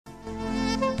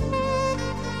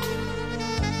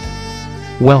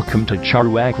Welcome to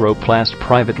Charu Agroplast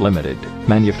Private Limited,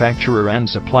 manufacturer and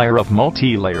supplier of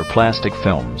multi-layer plastic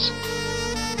films.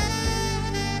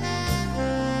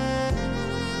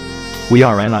 We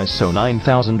are an ISO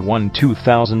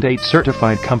 9001-2008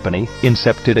 certified company,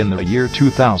 incepted in the year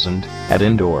 2000, at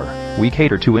Indore. We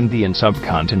cater to Indian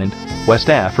subcontinent,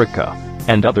 West Africa,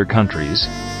 and other countries.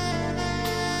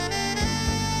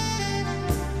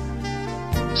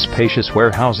 Spacious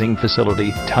warehousing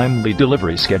facility, timely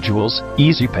delivery schedules,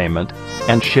 easy payment,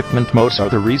 and shipment modes are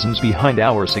the reasons behind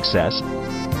our success.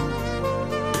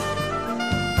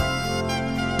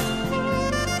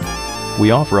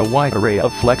 We offer a wide array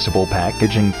of flexible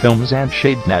packaging films and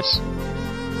shade nets.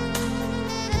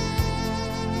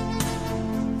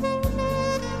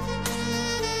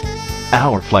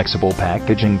 Our flexible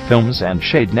packaging films and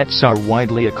shade nets are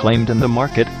widely acclaimed in the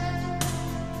market.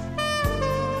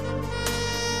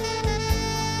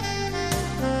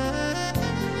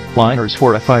 Liners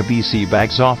for FIBC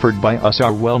bags offered by us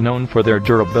are well known for their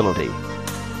durability.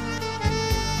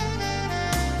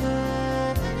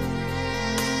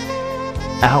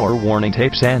 Our warning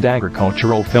tapes and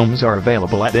agricultural films are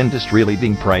available at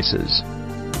industry-leading prices.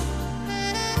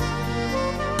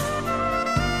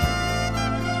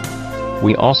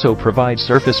 We also provide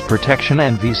surface protection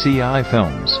and VCI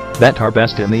films that are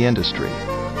best in the industry.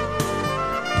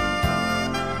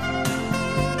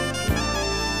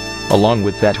 Along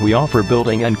with that, we offer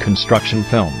building and construction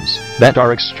films that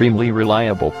are extremely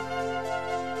reliable.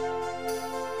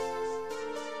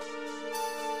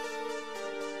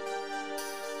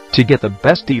 To get the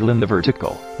best deal in the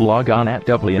vertical, log on at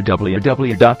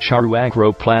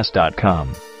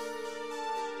www.charuagroplast.com.